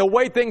and the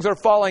way things are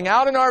falling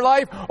out in our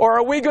life, or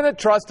are we going to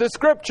trust the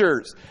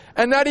Scriptures?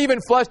 And that even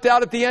fleshed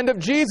out at the end of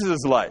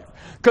Jesus' life.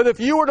 Because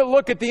if you were to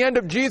look at the end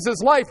of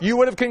Jesus' life, you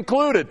would have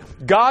concluded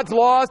God's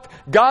lost,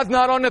 God's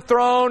not on the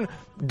throne,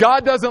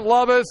 God doesn't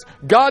love us,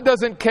 God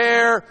doesn't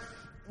care,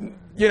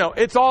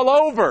 it's all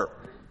over.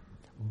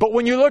 But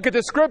when you look at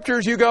the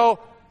Scriptures, you go,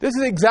 this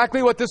is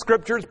exactly what the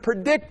Scriptures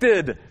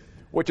predicted,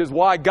 which is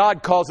why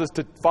God calls us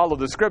to follow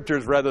the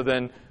Scriptures rather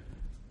than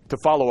to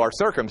follow our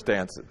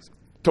circumstances.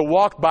 To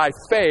walk by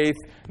faith,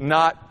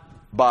 not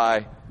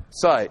by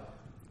sight.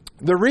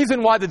 The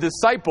reason why the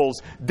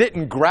disciples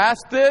didn't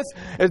grasp this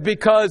is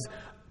because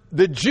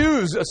the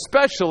Jews,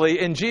 especially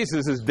in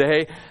Jesus'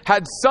 day,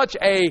 had such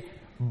a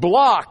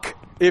block,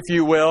 if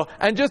you will,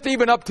 and just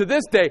even up to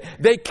this day,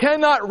 they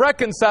cannot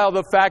reconcile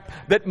the fact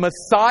that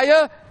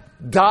Messiah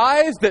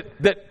dies,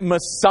 that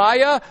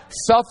Messiah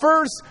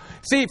suffers.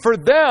 See, for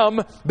them,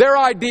 their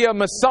idea of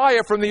Messiah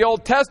from the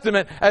Old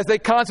Testament, as they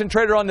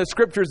concentrated on the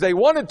scriptures they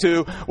wanted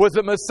to, was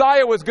that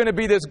Messiah was going to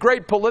be this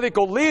great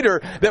political leader,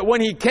 that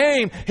when he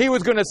came, he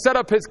was going to set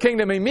up his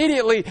kingdom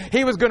immediately.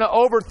 He was going to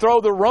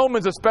overthrow the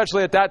Romans,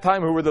 especially at that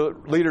time, who were the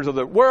leaders of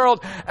the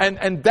world.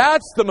 And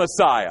that's the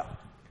Messiah.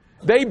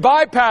 They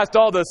bypassed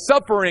all the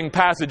suffering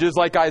passages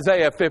like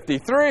Isaiah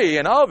 53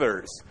 and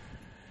others.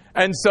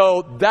 And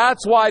so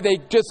that's why they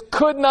just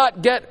could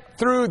not get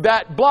through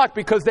that block,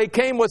 because they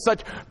came with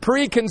such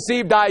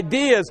preconceived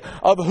ideas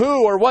of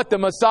who or what the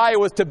Messiah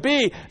was to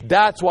be.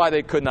 That's why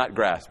they could not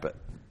grasp it.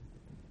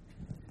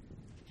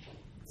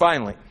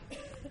 Finally,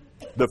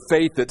 the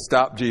faith that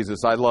stopped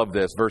Jesus. I love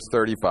this. Verse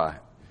 35.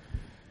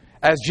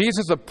 As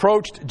Jesus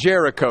approached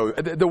Jericho,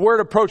 the word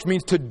approach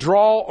means to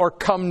draw or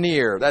come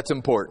near. That's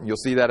important. You'll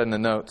see that in the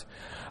notes.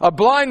 A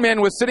blind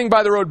man was sitting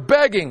by the road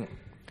begging.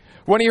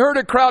 When he heard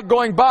a crowd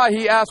going by,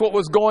 he asked what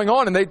was going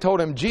on, and they told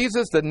him,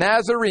 Jesus the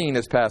Nazarene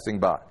is passing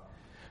by.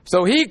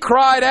 So he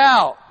cried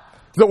out.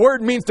 The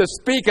word means to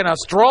speak in a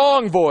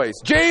strong voice.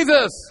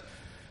 Jesus,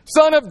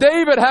 Son of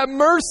David, have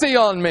mercy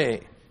on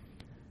me.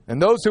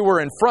 And those who were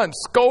in front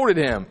scolded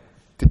him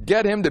to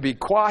get him to be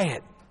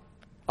quiet.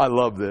 I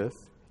love this.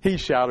 He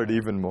shouted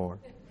even more.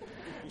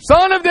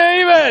 Son of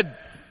David,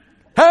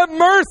 have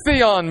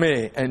mercy on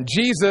me. And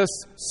Jesus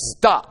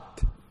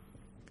stopped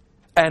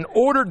and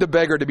ordered the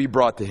beggar to be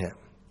brought to him.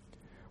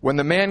 When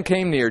the man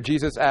came near,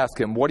 Jesus asked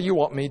him, what do you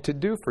want me to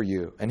do for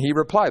you? And he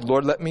replied,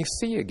 Lord, let me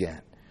see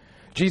again.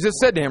 Jesus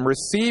said to him,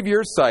 receive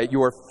your sight,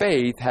 your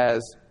faith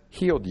has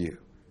healed you.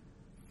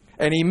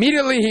 And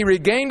immediately he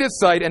regained his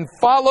sight and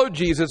followed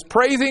Jesus,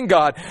 praising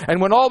God.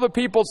 And when all the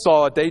people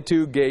saw it, they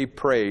too gave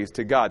praise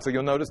to God. So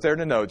you'll notice there in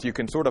the notes, you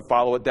can sort of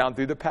follow it down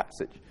through the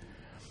passage.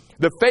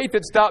 The faith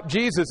that stopped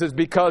Jesus is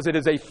because it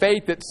is a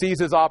faith that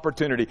seizes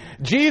opportunity.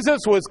 Jesus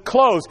was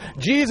close.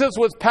 Jesus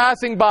was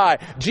passing by.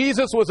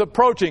 Jesus was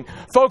approaching.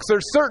 Folks,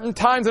 there's certain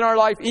times in our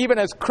life, even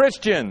as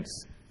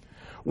Christians,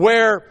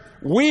 where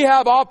we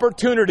have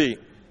opportunity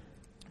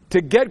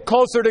to get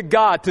closer to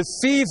God, to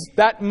seize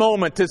that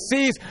moment, to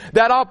seize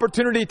that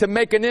opportunity to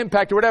make an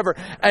impact or whatever.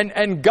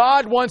 And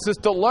God wants us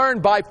to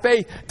learn by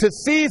faith to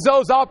seize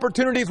those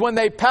opportunities when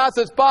they pass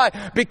us by,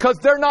 because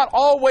they're not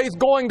always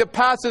going to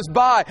pass us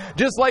by.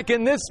 Just like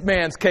in this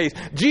man's case,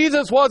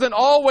 Jesus wasn't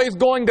always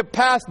going to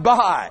pass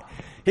by.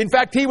 In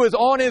fact, he was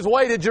on his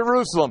way to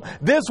Jerusalem.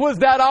 This was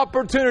that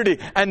opportunity,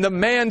 and the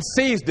man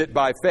seized it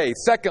by faith.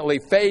 Secondly,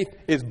 faith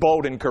is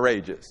bold and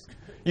courageous.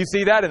 You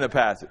see that in the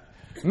passage.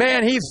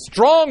 Man, he's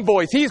strong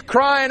voice. He's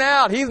crying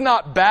out. He's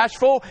not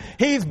bashful.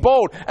 He's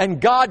bold.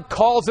 And God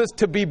calls us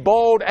to be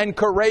bold and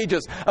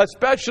courageous,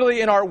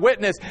 especially in our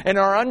witness and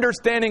our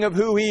understanding of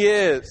who He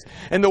is.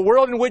 In the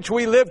world in which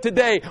we live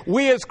today,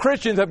 we as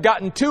Christians have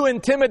gotten too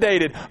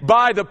intimidated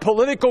by the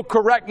political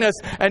correctness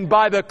and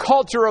by the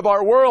culture of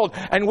our world,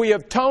 and we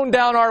have toned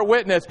down our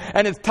witness.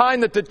 And it's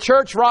time that the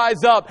church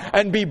rise up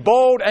and be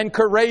bold and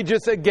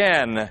courageous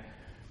again.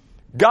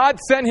 God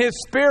sent His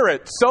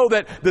Spirit so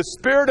that the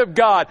Spirit of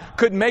God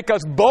could make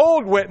us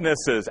bold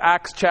witnesses.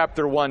 Acts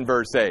chapter 1,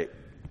 verse 8.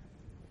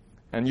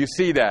 And you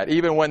see that.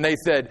 Even when they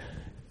said,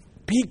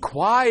 be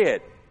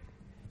quiet,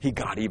 He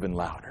got even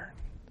louder.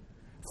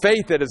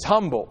 Faith that is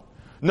humble.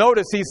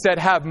 Notice He said,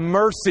 have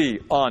mercy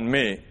on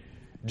me,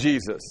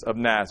 Jesus of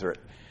Nazareth.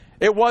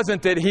 It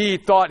wasn't that He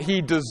thought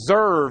He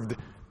deserved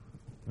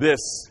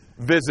this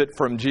visit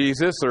from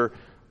Jesus or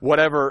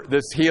whatever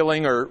this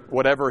healing or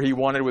whatever He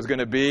wanted was going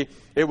to be.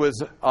 It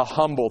was a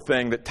humble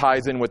thing that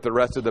ties in with the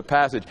rest of the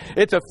passage.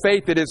 It's a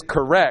faith that is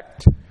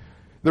correct.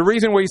 The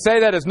reason we say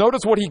that is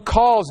notice what He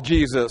calls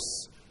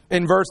Jesus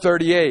in verse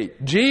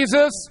 38.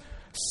 Jesus,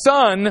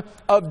 Son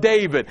of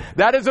David.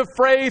 That is a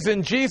phrase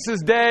in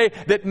Jesus' day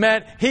that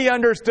meant He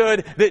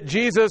understood that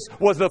Jesus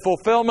was the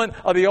fulfillment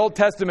of the Old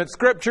Testament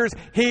Scriptures.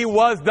 He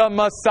was the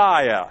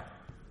Messiah.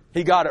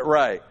 He got it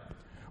right.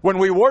 When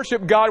we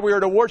worship God, we are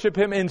to worship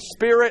Him in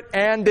spirit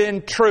and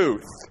in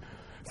truth.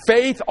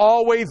 Faith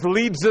always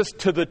leads us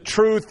to the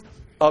truth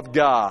of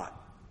God.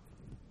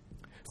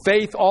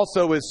 Faith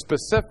also is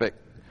specific.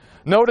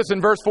 Notice in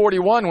verse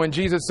 41 when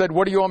Jesus said,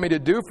 what do you want me to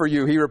do for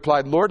you? He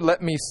replied, Lord,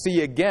 let me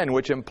see again,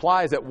 which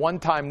implies at one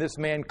time this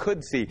man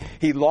could see.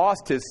 He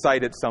lost his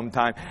sight at some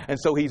time, and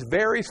so he's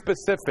very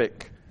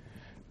specific.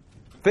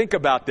 Think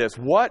about this.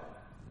 What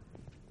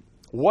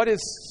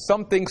is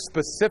something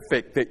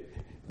specific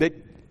that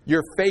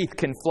your faith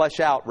can flesh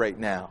out right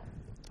now?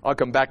 I'll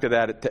come back to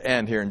that at the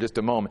end here in just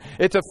a moment.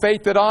 It's a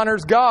faith that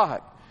honors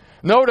God.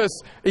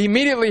 Notice,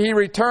 immediately he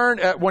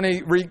returned, when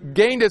he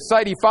regained his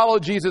sight, he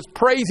followed Jesus,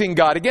 praising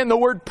God. Again, the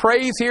word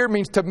praise here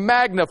means to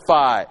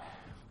magnify,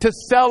 to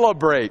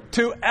celebrate,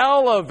 to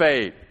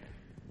elevate,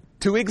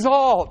 to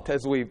exalt,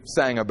 as we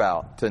sang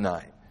about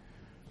tonight.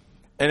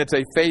 And it's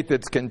a faith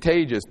that's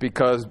contagious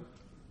because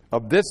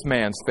of this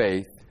man's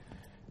faith.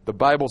 The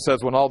Bible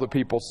says when all the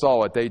people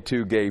saw it, they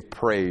too gave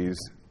praise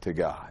to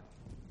God.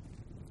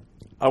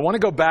 I want to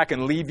go back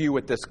and leave you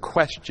with this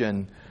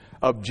question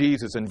of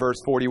Jesus in verse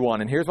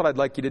 41. And here's what I'd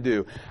like you to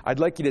do. I'd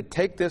like you to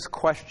take this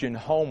question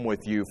home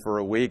with you for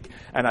a week,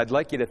 and I'd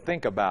like you to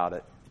think about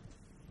it.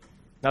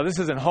 Now, this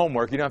isn't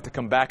homework. You don't have to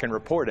come back and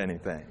report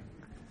anything.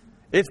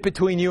 It's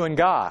between you and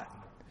God.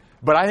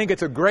 But I think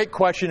it's a great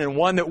question and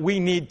one that we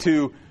need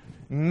to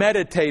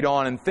meditate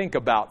on and think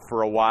about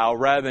for a while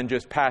rather than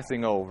just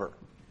passing over.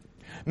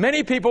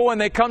 Many people, when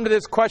they come to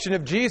this question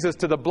of Jesus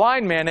to the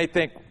blind man, they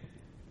think,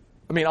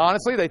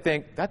 honestly, they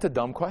think, that's a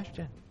dumb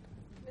question.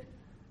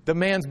 The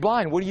man's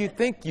blind. What do you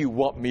think you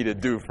want me to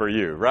do for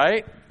you,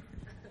 right?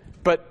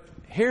 But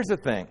here's the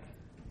thing.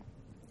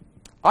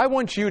 I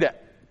want you to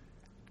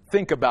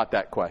think about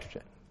that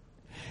question.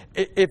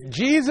 If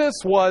Jesus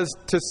was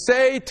to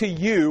say to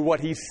you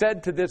what he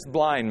said to this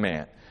blind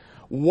man,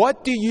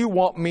 what do you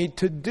want me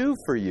to do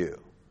for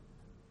you?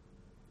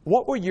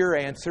 What would your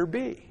answer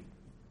be?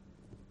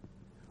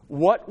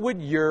 What would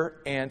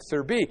your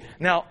answer be?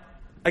 Now,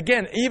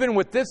 again, even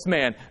with this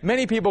man,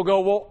 many people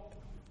go, well,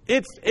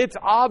 it's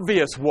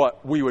obvious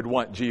what we would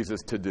want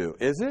Jesus to do,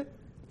 is it?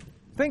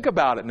 Think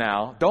about it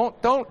now.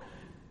 Don't.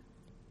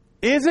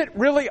 Is it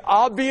really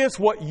obvious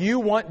what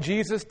you want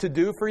Jesus to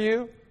do for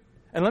you?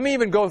 And let me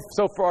even go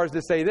so far as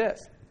to say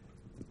this.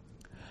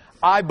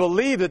 I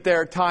believe that there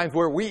are times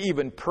where we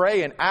even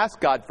pray and ask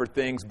God for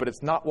things, but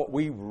it's not what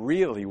we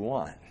really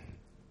want.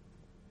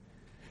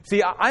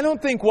 See, I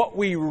don't think what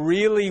we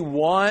really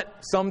want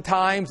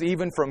sometimes,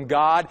 even from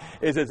God,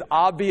 is as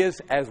obvious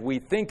as we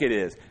think it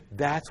is.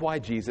 That's why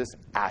Jesus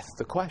asked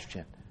the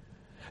question.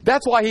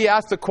 That's why he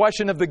asked the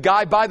question of the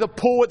guy by the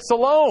pool at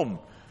Siloam.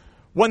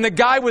 When the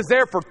guy was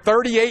there for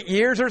 38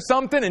 years or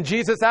something, and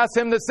Jesus asked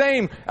him the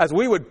same, as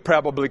we would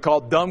probably call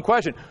dumb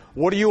question.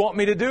 What do you want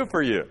me to do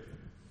for you?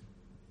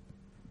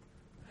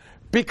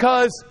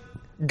 Because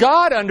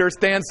God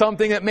understands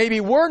something that maybe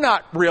we're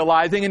not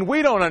realizing and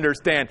we don't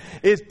understand.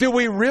 Do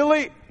we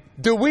really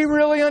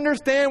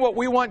understand what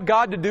we want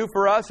God to do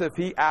for us if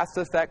he asks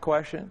us that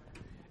question?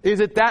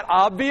 Is it that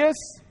obvious?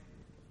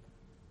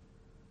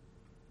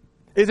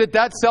 Is it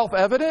that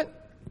self-evident?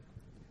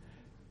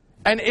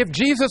 And if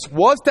Jesus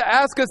was to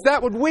ask us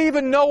that, would we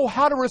even know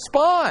how to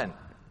respond?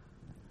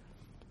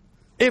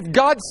 If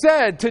God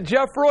said to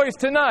Jeff Royce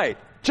tonight,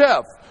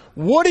 Jeff,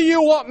 what do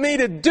you want me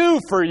to do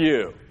for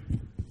you?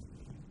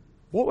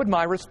 What would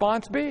my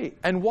response be?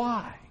 And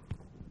why?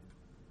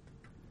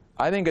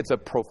 I think it's a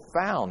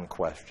profound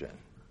question.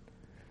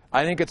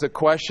 I think it's a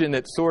question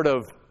that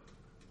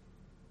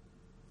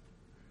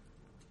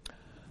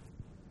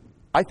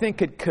I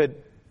think it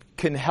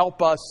can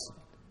help us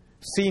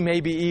see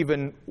maybe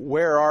even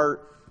where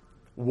our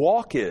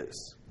walk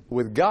is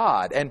with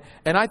God. And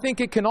I think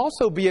it can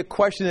also be a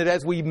question that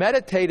as we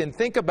meditate and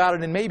think about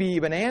it and maybe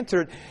even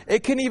answer it,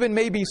 it can even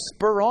maybe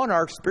spur on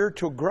our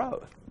spiritual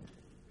growth.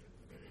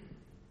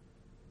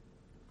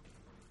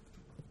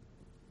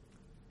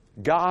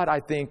 God, I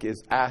think,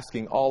 is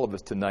asking all of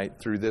us tonight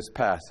through this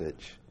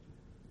passage,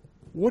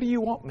 what do you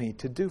want me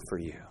to do for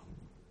you?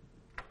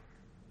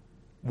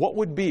 What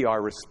would be our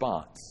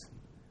response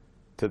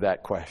to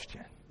that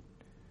question?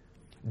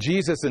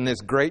 Jesus, in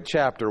this great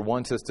chapter,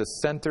 wants us to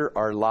center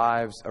our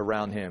lives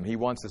around him. He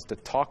wants us to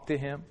talk to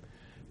him,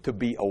 to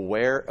be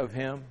aware of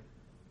him.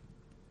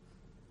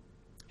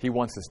 He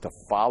wants us to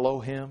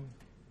follow him.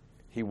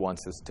 He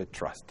wants us to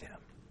trust him.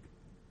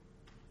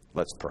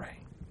 Let's pray.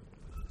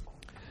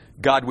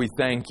 God, we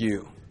thank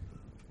you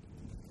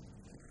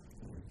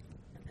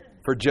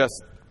for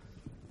just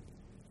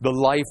the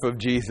life of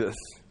Jesus,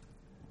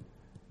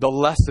 the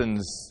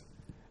lessons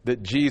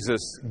that Jesus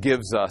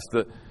gives us,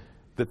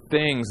 the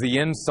things, the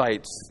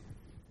insights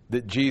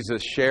that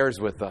Jesus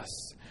shares with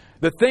us.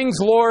 The things,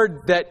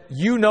 Lord, that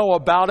you know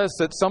about us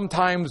that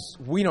sometimes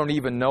we don't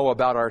even know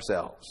about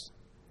ourselves.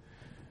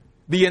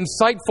 The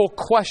insightful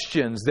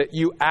questions that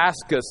you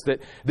ask us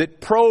that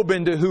probe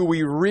into who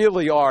we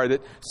really are,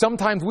 that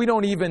sometimes we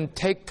don't even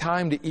take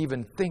time to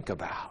even think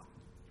about.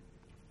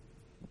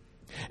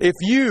 If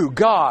you,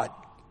 God,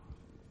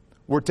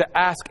 were to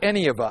ask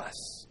any of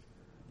us,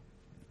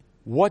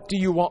 what do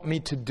you want me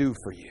to do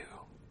for you?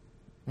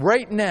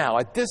 Right now,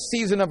 at this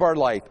season of our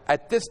life,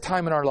 at this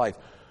time in our life,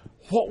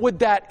 what would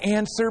that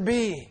answer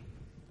be?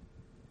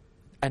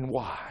 And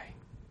why?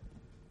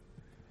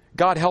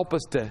 God, help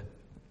us to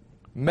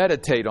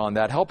meditate on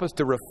that. Help us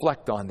to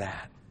reflect on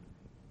that.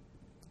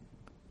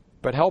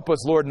 But help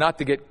us, Lord, not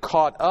to get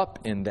caught up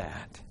in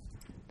that.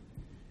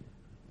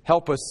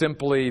 Help us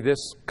simply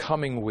this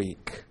coming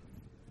week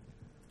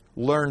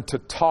learn to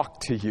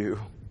talk to you.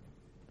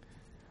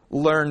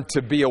 Learn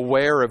to be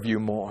aware of you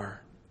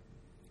more.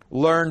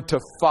 Learn to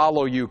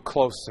follow you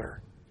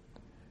closer.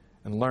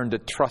 And learn to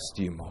trust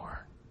you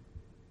more.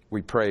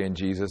 We pray in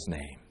Jesus'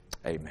 name.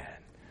 Amen.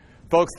 Folks,